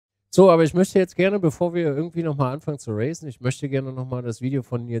So, aber ich möchte jetzt gerne, bevor wir irgendwie nochmal anfangen zu racen, ich möchte gerne nochmal das Video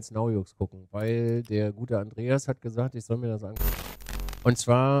von Nils Naujux gucken, weil der gute Andreas hat gesagt, ich soll mir das angucken. Und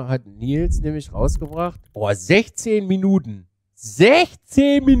zwar hat Nils nämlich rausgebracht, 16 Minuten.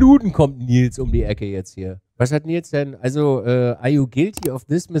 16 Minuten kommt Nils um die Ecke jetzt hier. Was hat Nils denn, also, are you guilty of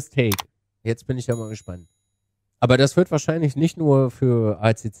this mistake? Jetzt bin ich ja mal gespannt. Aber das wird wahrscheinlich nicht nur für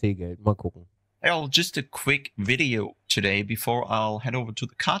ACC gelten. Mal gucken. Well, just a quick video today before I'll head over to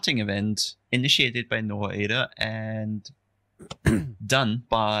the karting event initiated by Noah Ada and done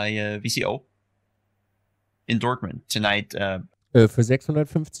by VCO in Dortmund tonight. Für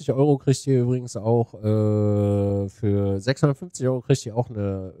 650 Euro kriegt ihr übrigens auch, für 650 Euro kriegt ihr auch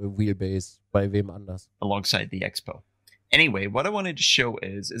eine Wheelbase bei wem anders. Alongside the expo. Anyway, what I wanted to show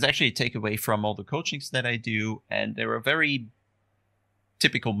is actually a takeaway from all the coachings that I do, and there are very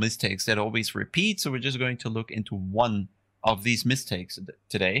typical mistakes that always repeat. So we're just going to look into one of these mistakes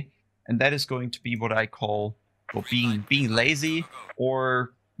today, and that is going to be what I call being lazy,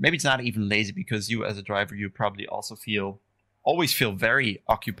 or maybe it's not even lazy because you as a driver, you probably also always feel very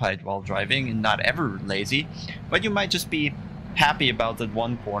occupied while driving and not ever lazy, but you might just be happy about that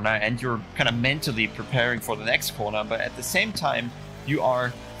one corner and you're kind of mentally preparing for the next corner, but at the same time you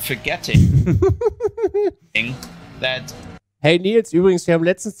are forgetting that. Hey Nils, übrigens, wir haben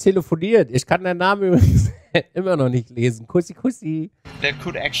letztens telefoniert. Ich kann deinen Namen übrigens immer noch nicht lesen. Kussi, kussi. There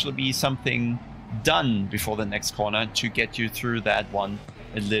could actually be something done before the next corner to get you through that one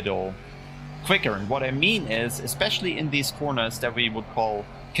a little quicker. And what I mean is, especially in these corners that we would call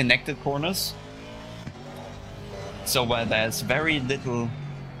connected corners, so where there's very little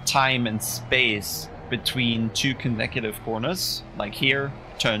time and space between two consecutive corners, like here,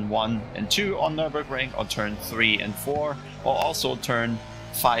 turn 1 and 2 on Nürburgring, or turn 3 and 4, or also turn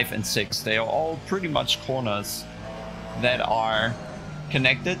 5 and 6. They are all pretty much corners that are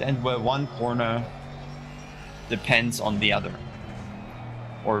connected and where one corner depends on the other.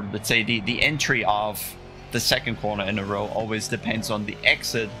 Or let's say the entry of the second corner in a row always depends on the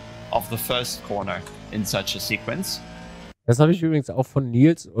exit of the first corner in such a sequence. Das habe ich übrigens auch von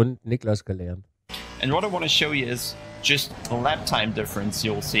Nils und Niklas gelernt. And what I want to show you is just the lap time difference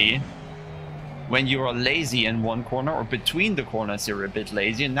you'll see when you are lazy in one corner, or between the corners you're a bit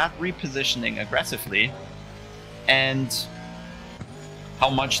lazy and not repositioning aggressively, and how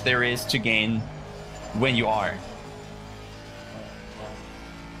much there is to gain when you are.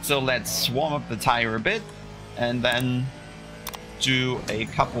 So let's warm up the tire a bit and then do a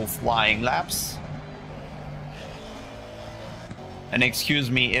couple flying laps. And excuse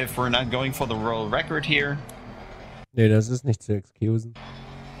me if we're not going for the world record here. Nee, das ist nicht zu excusen.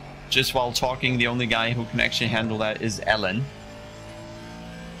 Just while talking, the only guy who can actually handle that is Ellen,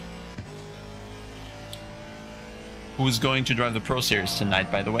 who's going to drive the Pro Series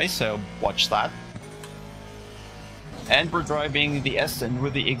tonight, by the way, so watch that. And we're driving the Essen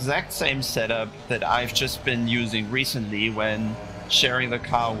with the exact same setup that I've just been using recently when sharing the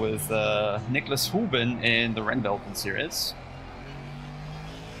car with Niklas Huben in the Rennwelten series.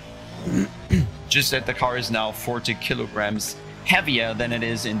 Just that the car is now 40 kilograms heavier than it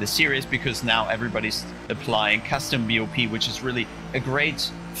is in the series, because now everybody's applying custom BOP, which is really a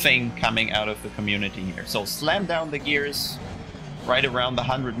great thing coming out of the community here. So slam down the gears right around the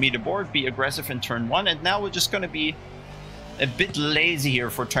 100-meter board, be aggressive in turn 1, and now we're just going to be a bit lazy here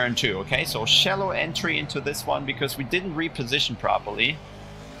for turn 2, okay? So shallow entry into this one because we didn't reposition properly.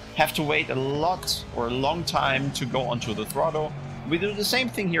 Have to wait a lot or a long time to go onto the throttle. We do the same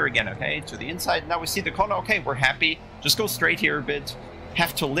thing here again, okay? To the inside. Now we see the corner. Okay, we're happy. Just go straight here a bit.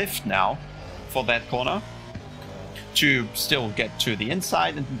 Have to lift now for that corner to still get to the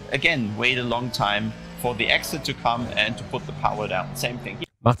inside. And again, wait a long time for the exit to come and to put the power down. Same thing here.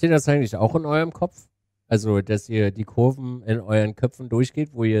 Macht ihr das eigentlich auch in eurem Kopf? Also, dass ihr die Kurven in euren Köpfen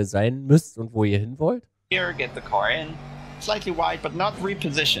durchgeht, wo ihr sein müsst und wo ihr hin wollt? Here, get the car in. Slightly wide, but not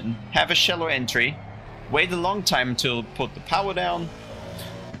reposition. Have a shallow entry. Wait a long time to put the power down.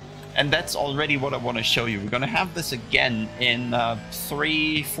 And that's already what I want to show you. We're going to have this again in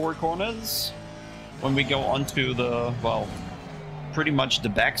 3-4 corners when we go onto the, well, pretty much the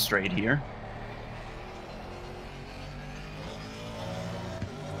back straight here.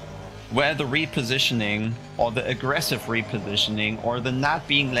 Where the repositioning, or the aggressive repositioning, or the not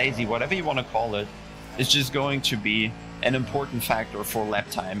being lazy, whatever you want to call it, is just going to be an important factor for lap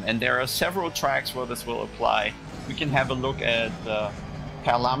time. And there are several tracks where this will apply. We can have a look at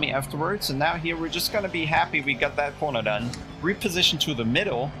Kalami afterwards. And now here we're just going to be happy we got that corner done. Reposition to the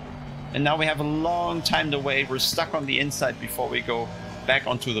middle. And now we have a long time to wait. We're stuck on the inside before we go back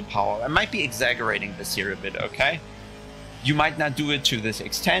onto the power. I might be exaggerating this here a bit, okay? You might not do it to this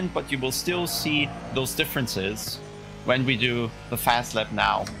extent, but you will still see those differences when we do the fast lap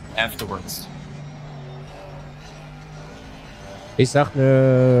now afterwards. Ich sag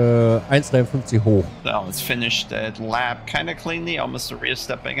eine 1,53 hoch. So let's finish that lap kind of cleanly, almost the rear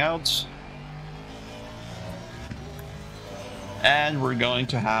stepping out. And we're going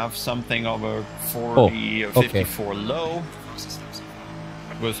to have something over 40 or 54 low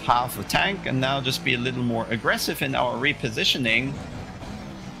with half a tank, and now just be a little more aggressive in our repositioning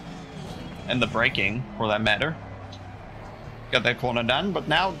and the braking for that matter. Got that corner done, but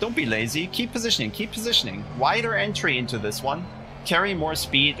now don't be lazy. Keep positioning. Wider entry into this one. Carry more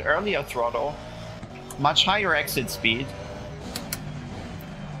speed, earlier throttle, much higher exit speed.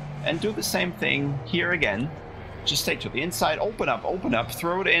 And do the same thing here again. Just stay to the inside, open up,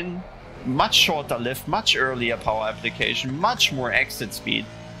 throw it in. Much shorter lift, much earlier power application, much more exit speed.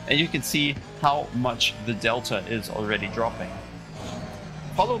 And you can see how much the delta is already dropping.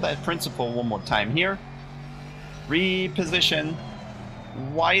 Follow that principle one more time here. Reposition.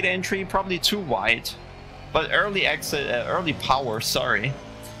 Wide entry, probably too wide. But early exit, early power, sorry.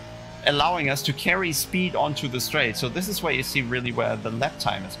 Allowing us to carry speed onto the straight. So this is where you see really where the lap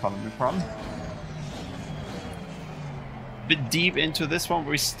time is coming from. Bit deep into this one,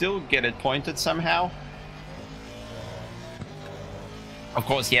 we still get it pointed somehow. Of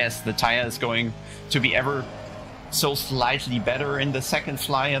course, yes, the tire is going to be ever so slightly better in the second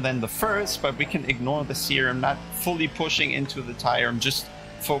flyer than the first, but we can ignore this here. I'm not fully pushing into the tire, I'm just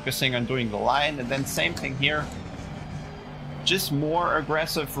focusing on doing the line. And then same thing here, just more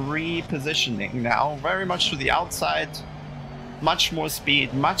aggressive repositioning now, very much to the outside, much more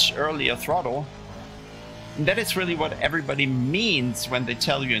speed, much earlier throttle. And that is really what everybody means when they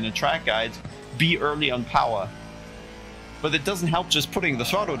tell you in a track guide, be early on power. But it doesn't help just putting the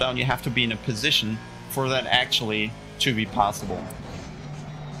throttle down, you have to be in a position for that actually to be possible.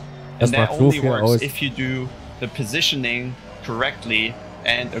 And that only works if you do the positioning correctly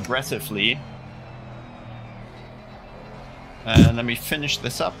and aggressively. And let me finish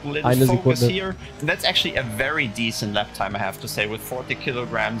this up, a little focus here. And that's actually a very decent lap time, I have to say, with 40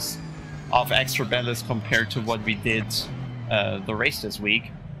 kilograms of extra ballast compared to what we did the race this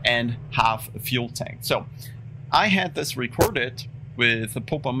week, and half a fuel tank. So I had this recorded with the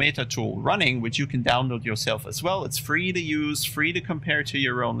Popometer tool running, which you can download yourself as well. It's free to use, free to compare to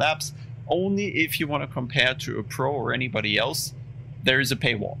your own laps. Only if you want to compare to a pro or anybody else, there is a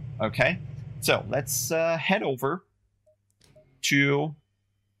paywall, okay? So let's head over to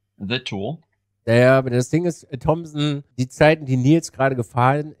the tool. Ja, aber das Ding ist, Thompson, die Zeiten, die Nils gerade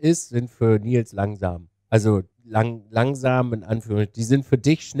gefahren ist, sind für Nils langsam. Also langsam in Anführungszeichen. Die sind für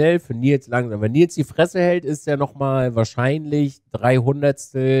dich schnell, für Nils langsam. Wenn Nils die Fresse hält, ist er nochmal wahrscheinlich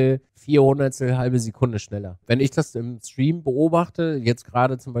 300stel, 400stel, halbe Sekunde schneller. Wenn ich das im Stream beobachte, jetzt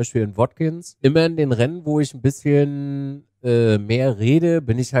gerade zum Beispiel in Watkins, immer in den Rennen, wo ich ein bisschen mehr rede,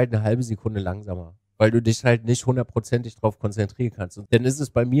 bin ich halt eine halbe Sekunde langsamer. Weil du dich halt nicht 100%ig drauf konzentrieren kannst. Und dann ist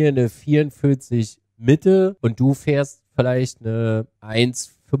es bei mir eine 44 Mitte und du fährst vielleicht eine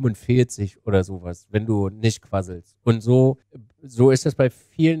 1,45 oder sowas, wenn du nicht quasselst. Und so ist das bei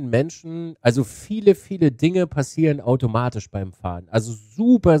vielen Menschen. Also viele Dinge passieren automatisch beim Fahren. Also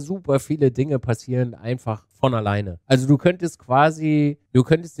super viele Dinge passieren einfach von alleine. Also du könntest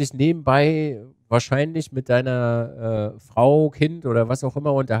dich nebenbei wahrscheinlich mit deiner Frau, Kind oder was auch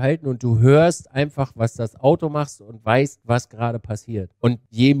immer unterhalten und du hörst einfach, was das Auto macht und weißt, was gerade passiert. Und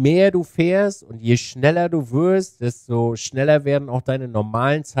je mehr du fährst und je schneller du wirst, desto schneller werden auch deine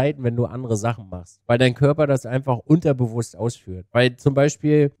normalen Zeiten, wenn du andere Sachen machst. Weil dein Körper das einfach unterbewusst ausführt. Weil zum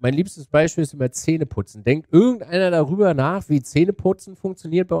Beispiel, mein liebstes Beispiel ist immer Zähneputzen. Denkt irgendeiner darüber nach, wie Zähneputzen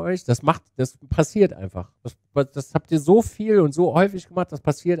funktioniert bei euch? Das passiert einfach. Das habt ihr so viel und so häufig gemacht, das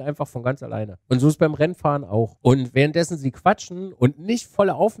passiert einfach von ganz alleine. Und so ist beim Rennfahren auch. Und währenddessen sie quatschen und nicht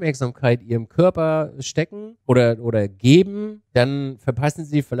volle Aufmerksamkeit ihrem Körper stecken oder geben, dann verpassen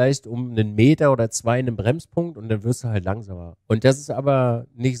sie vielleicht um 1 Meter oder 2 einen Bremspunkt und dann wirst du halt langsamer. Und das ist aber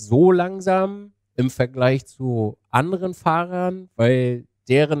nicht so langsam im Vergleich zu anderen Fahrern, weil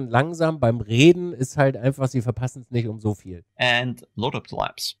deren langsam beim Reden ist halt einfach, sie verpassen es nicht um so viel. And load up the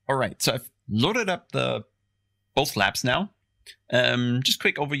laps. All right, so I've loaded up both laps now. Just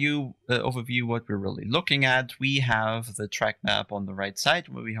quick overview what we're really looking at. We have the track map on the right side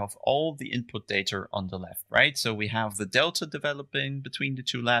where we have all the input data on the left, right? So we have the delta developing between the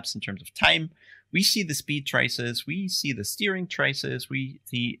 2 laps in terms of time. We see the speed traces, we see the steering traces, we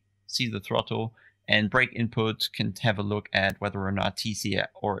see the throttle and brake input, can have a look at whether or not diZee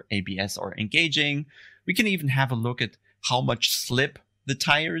or ABS are engaging. We can even have a look at how much slip the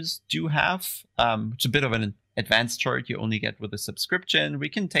tires do have. It's a bit of an advanced chart you only get with a subscription. We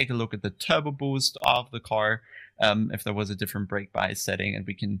can take a look at the turbo boost of the car, if there was a different brake bias setting, and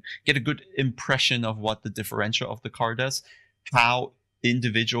we can get a good impression of what the differential of the car does, how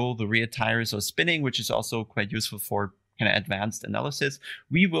individual the rear tires are spinning, which is also quite useful for kind of advanced analysis.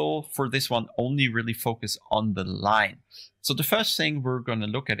 We will, for this one, only really focus on the line. So the first thing we're going to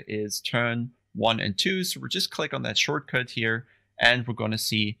look at is turn 1 and 2. So we'll just click on that shortcut here, and we're going to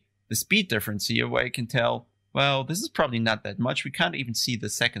see the speed difference here, where you can tell, well, this is probably not that much. We can't even see the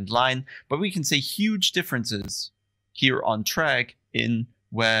second line, but we can see huge differences here on track in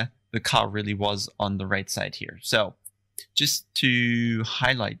where the car really was on the right side here. So just to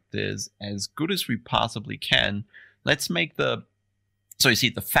highlight this as good as we possibly can, let's make so you see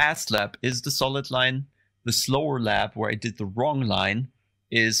the fast lap is the solid line. The slower lap, where I did the wrong line,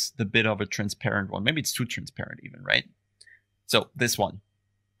 is the bit of a transparent one. Maybe it's too transparent even, right? So this one.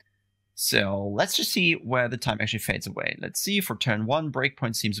 So let's just see where the time actually fades away. Let's see, for turn 1,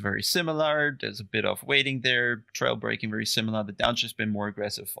 breakpoint seems very similar. There's a bit of waiting there. Trail braking very similar. The downshift's been more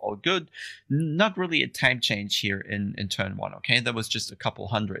aggressive. All good. Not really a time change here in turn 1, okay? That was just a couple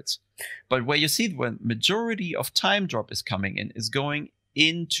hundreds. But where you see the majority of time drop is coming in is going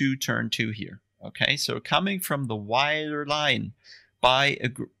into turn 2 here, okay? So coming from the wider line by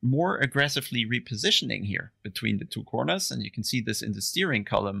more aggressively repositioning here between the two corners, and you can see this in the steering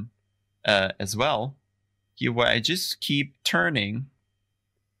column as well, here, where I just keep turning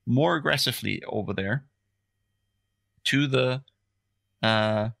more aggressively over there to the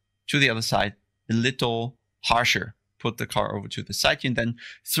other side, a little harsher. Put the car over to the side and then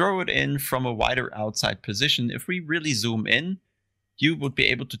throw it in from a wider outside position. If we really zoom in, you would be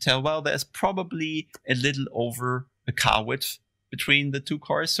able to tell, well, there's probably a little over a car width between the two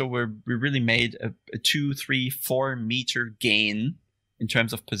cars. So we really made a 2, 3, 4 meter gain in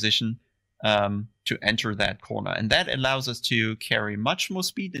terms of position to enter that corner. And that allows us to carry much more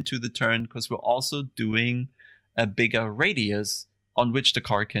speed into the turn, because we're also doing a bigger radius on which the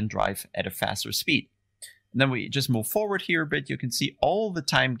car can drive at a faster speed. And then we just move forward here a bit. You can see all the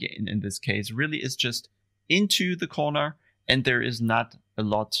time gain in this case really is just into the corner, and there is not a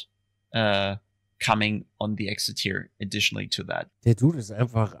lot coming on the exit here additionally to that. Der Dude ist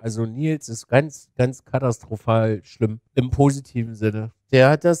einfach, also Nils ist ganz, ganz katastrophal schlimm, im positiven Sinne. Der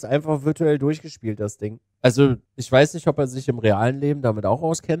hat das einfach virtuell durchgespielt, das Ding. Also ich weiß nicht, ob er sich im realen Leben damit auch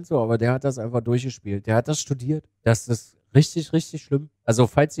auskennt, so, aber der hat das einfach durchgespielt. Der hat das studiert. Das ist richtig, richtig schlimm. Also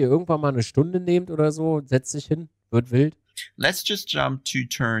falls ihr irgendwann mal eine Stunde nehmt oder so, setzt sich hin, wird wild. Let's just jump to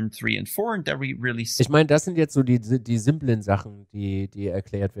turn 3 and 4, and there we really see. Ich meine, das sind jetzt so die simplen Sachen, die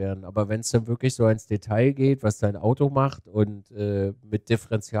erklärt werden. Aber wenn es dann wirklich so ins Detail geht, was dein Auto macht und mit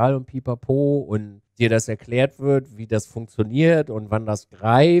Differential und Pipapo und dir das erklärt wird, wie das funktioniert und wann das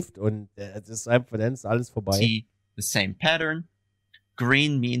greift, und das ist einfach, dann ist alles vorbei. See the same pattern.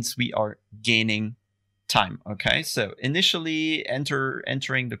 Green means we are gaining time. Okay, so initially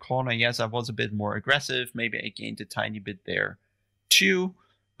entering the corner, yes, I was a bit more aggressive. Maybe I gained a tiny bit there too.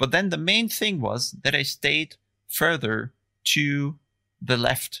 But then the main thing was that I stayed further to the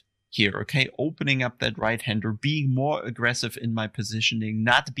left here, okay, opening up that right hander, being more aggressive in my positioning,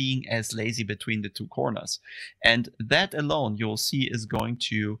 not being as lazy between the two corners. And that alone, you'll see, is going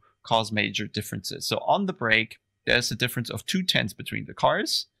to cause major differences. So on the brake, there's a difference of 0.2 between the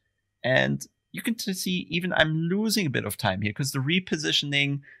cars, and you can see even I'm losing a bit of time here, because the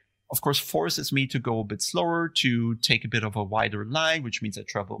repositioning, of course, forces me to go a bit slower, to take a bit of a wider line, which means I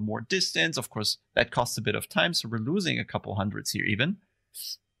travel more distance. Of course, that costs a bit of time, so we're losing a couple hundreds here even,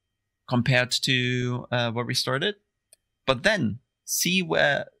 compared to where we started. But then see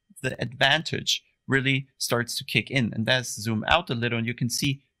where the advantage really starts to kick in. And let's zoom out a little, and you can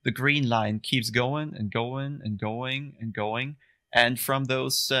see the green line keeps going and going and going and going. And from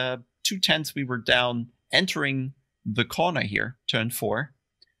those 0.2 we were down entering the corner here, turn 4,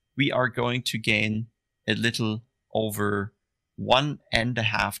 we are going to gain a little over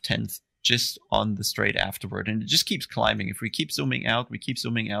 1.5 just on the straight afterward. And it just keeps climbing. If we keep zooming out,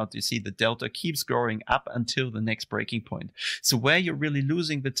 you see the delta keeps growing up until the next breaking point. So where you're really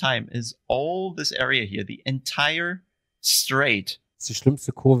losing the time is all this area here, the entire straight. Das ist die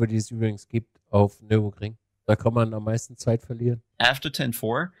schlimmste Kurve, die es übrigens gibt auf Nürburgring. Da kann man am meisten Zeit verlieren. After turn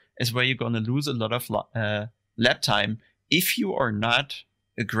 4 is where you're going to lose a lot of lap time if you are not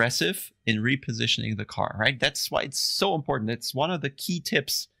aggressive in repositioning the car, right? That's why it's so important. It's one of the key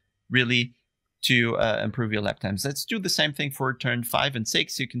tips really to improve your lap times. Let's do the same thing for turn 5 and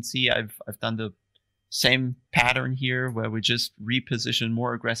 6. You can see I've done the same pattern here, where we just reposition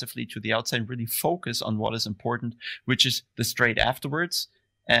more aggressively to the outside, really focus on what is important, which is the straight afterwards.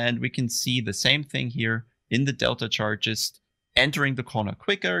 And we can see the same thing here in the delta chart, just entering the corner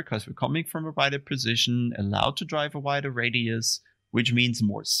quicker because we're coming from a wider position, allowed to drive a wider radius, which means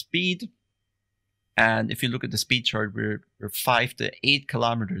more speed. And if you look at the speed chart, we're 5 to 8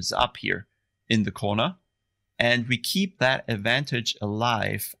 kilometers up here in the corner. And we keep that advantage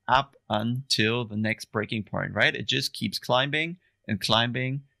alive up until the next breaking point, right? It just keeps climbing and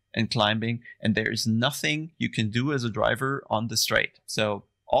climbing and climbing. And there is nothing you can do as a driver on the straight. So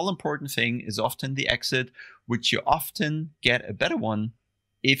all important thing is often the exit, which you often get a better one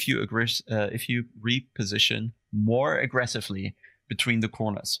if you reposition more aggressively between the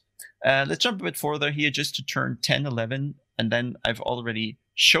corners. Let's jump a bit further here just to turn 10, 11. And then I've already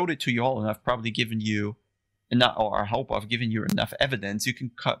showed it to you all, and I've probably given you enough, or I hope I've given you enough evidence. You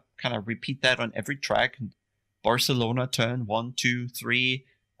can kind of repeat that on every track. Barcelona turn 1, 2, 3.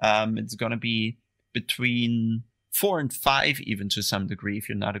 It's going to be between 4 and 5 even to some degree if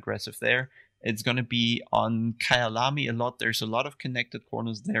you're not aggressive there. It's going to be on Kyalami a lot. There's a lot of connected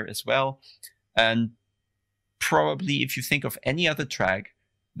corners there as well. And probably if you think of any other track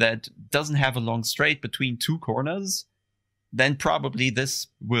that doesn't have a long straight between 2 corners, then probably this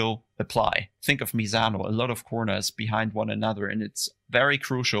will apply. Think of Misano, a lot of corners behind one another, and it's very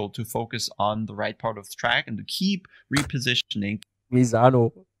crucial to focus on the right part of the track and to keep repositioning.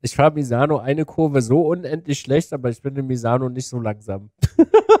 Misano. Ich fahre Misano eine Kurve so unendlich schlecht, aber ich bin in Misano nicht so langsam.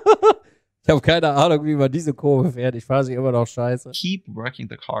 Ich habe keine Ahnung, wie man diese Kurve fährt. Ich fahre sie immer noch scheiße. Keep working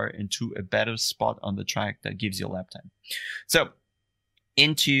the car into a better spot on the track that gives you lap time. So,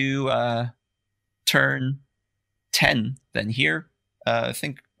 into turn 10 then here. I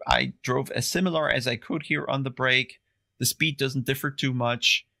think I drove as similar as I could here on the brake. The speed doesn't differ too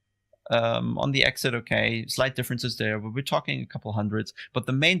much. On the exit, okay, slight differences there, but we're talking a couple hundreds. But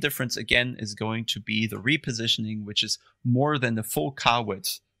the main difference, again, is going to be the repositioning, which is more than the full car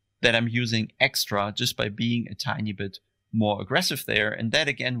width that I'm using extra just by being a tiny bit more aggressive there. And that,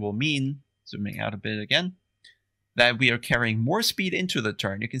 again, will mean, zooming out a bit again, that we are carrying more speed into the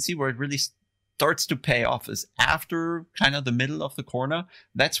turn. You can see where it really starts to pay off is after kind of the middle of the corner.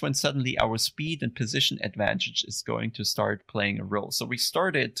 That's when suddenly our speed and position advantage is going to start playing a role. So we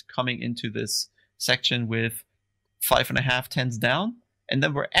started coming into this section with 5.5 tenths down, and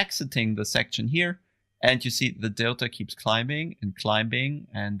then we're exiting the section here. And you see the delta keeps climbing and climbing,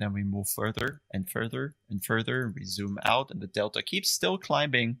 and then we move further and further and further. We zoom out, and the delta keeps still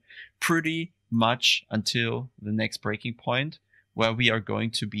climbing pretty much until the next breaking point, where we are going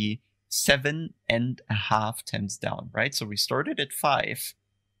to be 7.5 tenths down, right? So we started at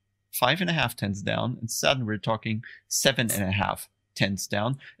 5.5 tenths down, and suddenly we're talking 7.5 tenths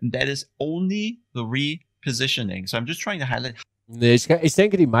down, and that is only the repositioning. So I'm just trying to highlight. Nee, ich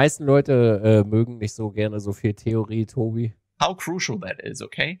denke, die meisten Leute mögen nicht so gerne so viel Theorie, Tobi. How crucial that is,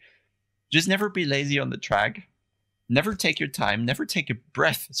 okay? Just never be lazy on the track. Never take your time. Never take a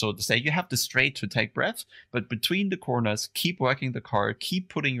breath, so to say. You have the straight to take breath, but between the corners, keep working the car. Keep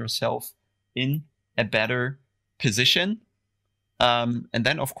putting yourself in a better position. And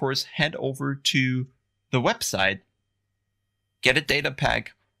then, of course, head over to the website. Get a data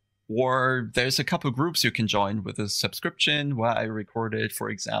pack. Or there's a couple groups you can join with a subscription where I recorded, for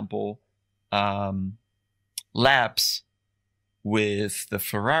example, laps with the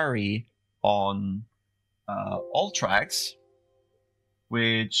Ferrari on all tracks,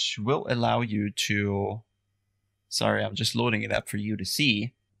 which will allow you to... Sorry, I'm just loading it up for you to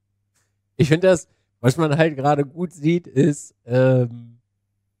see. Ich finde das, was man halt gerade gut sieht, ist,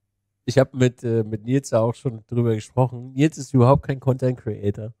 ich habe mit Nils auch schon drüber gesprochen. Nils ist überhaupt kein Content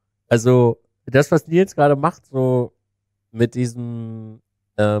Creator. Also, das, was Nils gerade macht, so mit diesem,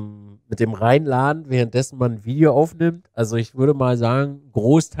 mit dem Reinladen, währenddessen man ein Video aufnimmt, also ich würde mal sagen,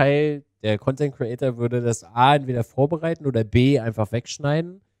 Großteil der Content Creator würde das A entweder vorbereiten oder B einfach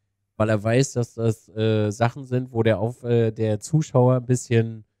wegschneiden, weil er weiß, dass das Sachen sind, wo der Zuschauer ein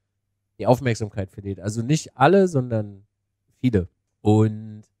bisschen die Aufmerksamkeit verliert. Also nicht alle, sondern viele.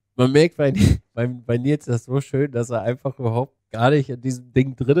 Und man merkt bei Nils das so schön, dass er einfach überhaupt gar nicht in diesem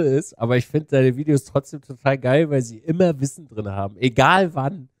Ding drin ist, aber ich finde seine Videos trotzdem total geil, weil sie immer Wissen drin haben, egal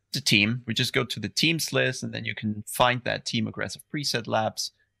wann. The team, we just go to the teams list, and then you can find that team aggressive preset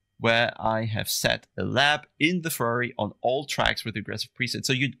laps where I have set a lap in the Ferrari on all tracks with aggressive preset.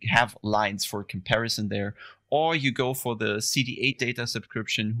 So you have lines for comparison there, or you go for the CD8 data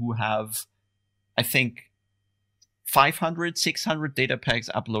subscription who have, I think, 500, 600 data packs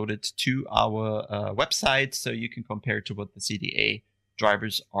uploaded to our website, so you can compare to what the CDA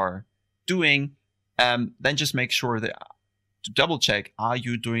drivers are doing. Then just make sure that to double check, are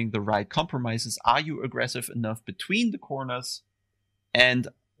you doing the right compromises? Are you aggressive enough between the corners? And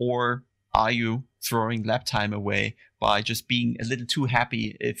or are you throwing lap time away by just being a little too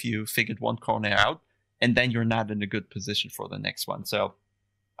happy if you figured one corner out, and then you're not in a good position for the next one. So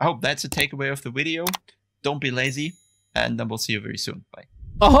I hope that's a takeaway of the video. Don't be lazy, and then we'll see you very soon. Bye.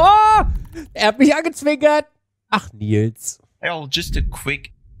 Oho! Er hat mich angezwinkert. Ach, Nils. Oh, just a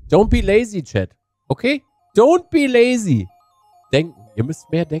quick... Don't be lazy, Chat. Okay? Don't be lazy. Denken. Ihr müsst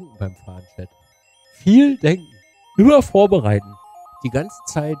mehr denken beim Fahren, Chat. Viel denken. Immer vorbereiten. Die ganze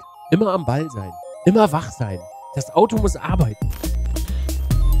Zeit immer am Ball sein. Immer wach sein. Das Auto muss arbeiten.